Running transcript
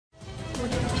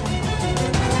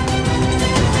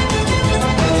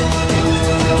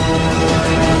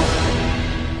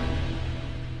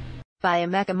by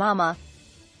Emeka Mama.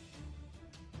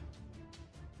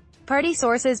 Party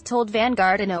sources told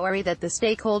Vanguard and Owari that the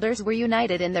stakeholders were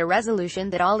united in their resolution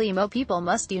that all Imo people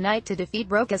must unite to defeat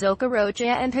Broka's Okorocha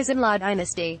and his in-law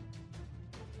dynasty.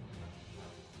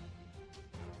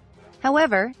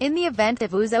 However, in the event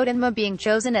of Uzodinma being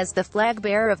chosen as the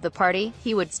flag-bearer of the party,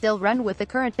 he would still run with the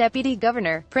current deputy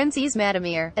governor, Prince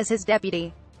Ismatamir, as his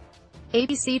deputy.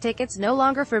 APC tickets no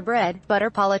longer for bread, butter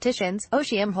politicians,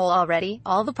 Oshiam Hole already,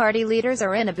 all the party leaders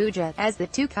are in Abuja, as the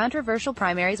two controversial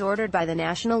primaries ordered by the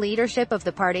national leadership of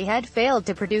the party had failed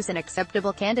to produce an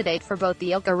acceptable candidate for both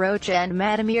the Okorocha and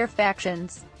Matamir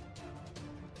factions.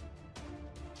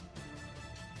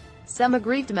 Some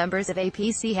aggrieved members of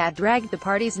APC had dragged the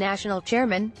party's national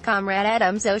chairman, Comrade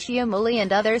Adams Oshiomhole,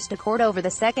 and others to court over the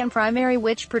second primary,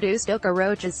 which produced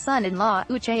Okorocha's son-in-law,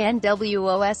 Uche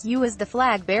Nwosu, as the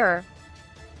flag-bearer.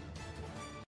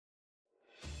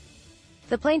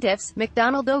 The plaintiffs,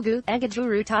 McDonald Ogu,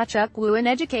 Egajuru Tachukwu and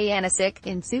Ejike Yanasik,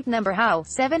 in suit number HOW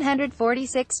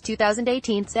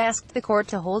 746/2018, asked the court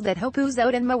to hold that Hope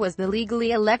Uzodinma was the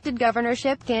legally elected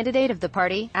governorship candidate of the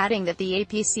party, adding that the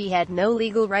APC had no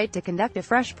legal right to conduct a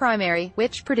fresh primary,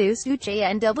 which produced Uche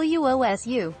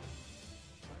Nwosu.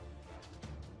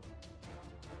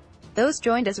 Those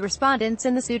joined as respondents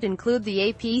in the suit include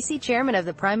the APC chairman of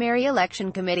the primary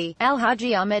election committee,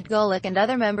 Alhaji Ahmed Golik, and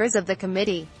other members of the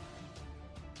committee.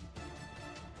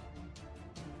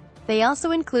 They also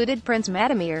included Prince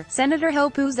Matamir, Senator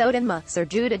Hope Uzodinma, Sir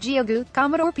Jude Ajiogu,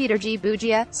 Commodore Peter G.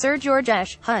 Bujia, Sir George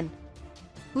Ash, Hun.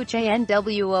 Uche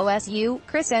Nwosu,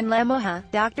 Chris N. Lemoha,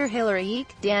 Dr. Hilary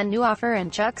Eek, Dan Nuoffer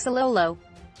and Chuck Salolo.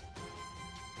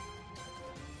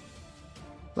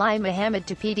 Lai Mohammed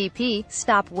to PDP,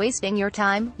 stop wasting your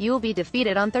time, you'll be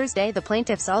defeated on Thursday. The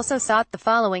plaintiffs also sought the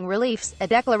following reliefs: a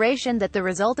declaration that the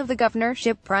result of the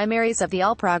governorship primaries of the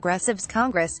All Progressives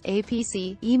Congress,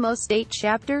 APC, Imo State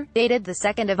Chapter, dated the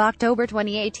 2nd of October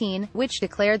 2018, which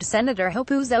declared Senator Hope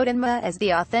Uzodinma as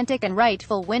the authentic and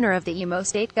rightful winner of the Imo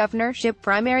State Governorship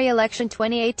Primary Election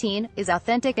 2018, is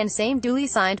authentic and same, duly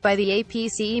signed by the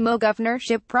APC Imo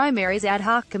Governorship Primaries Ad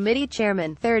Hoc Committee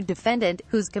Chairman, third defendant,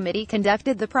 whose committee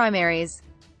conducted the primaries.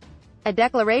 A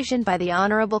declaration by the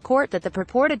Honorable Court that the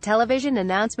purported television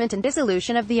announcement and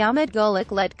dissolution of the Ahmed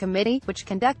Golik-led committee, which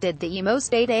conducted the Imo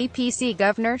State APC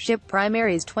Governorship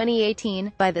Primaries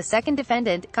 2018, by the second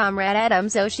defendant, Comrade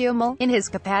Adams Oshiomhole, in his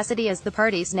capacity as the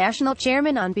party's national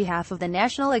chairman on behalf of the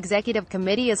National Executive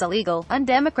Committee, is illegal,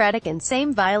 undemocratic and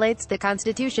same violates the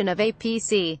Constitution of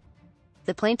APC.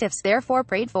 The plaintiffs therefore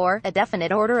prayed for a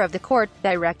definite order of the court,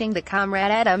 directing the Comrade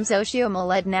Adams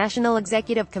Oshiomhole-led National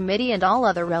Executive Committee and all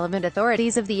other relevant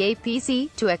authorities of the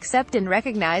APC, to accept and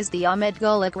recognize the Ahmed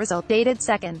Golik result dated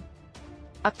 2nd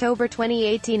October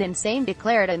 2018 and same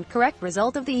declared and correct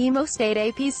result of the Imo State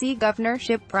APC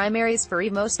governorship primaries for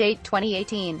Imo State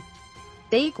 2018.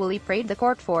 They equally prayed the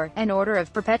court for an order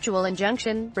of perpetual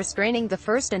injunction, restraining the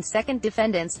first and second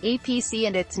defendants, APC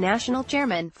and its national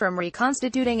chairman, from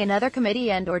reconstituting another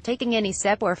committee and/or taking any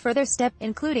step or further step,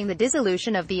 including the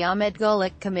dissolution of the Ahmed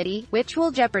Golik Committee, which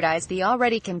will jeopardize the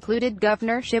already concluded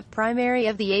governorship primary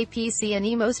of the APC in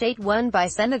Imo State won by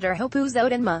Senator Hope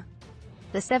Uzodinma.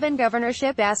 The 7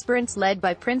 governorship aspirants led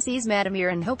by Prince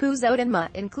Ismatamir and Hope Uzodinma,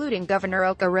 including Governor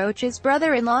Okorocha's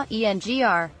brother-in-law,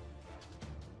 Engr.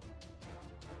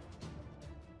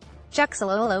 Chuck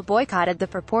Salolo, boycotted the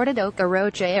purported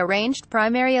Okorocha-arranged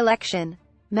primary election.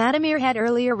 Matamir had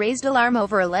earlier raised alarm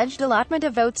over alleged allotment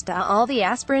of votes to all the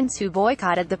aspirants who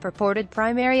boycotted the purported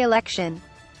primary election.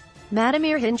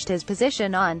 Matamir hinged his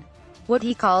position on what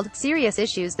he called serious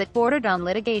issues that bordered on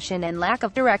litigation and lack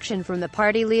of direction from the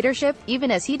party leadership, even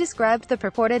as he described the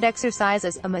purported exercise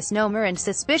as a misnomer and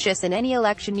suspicious in any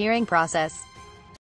electioneering process.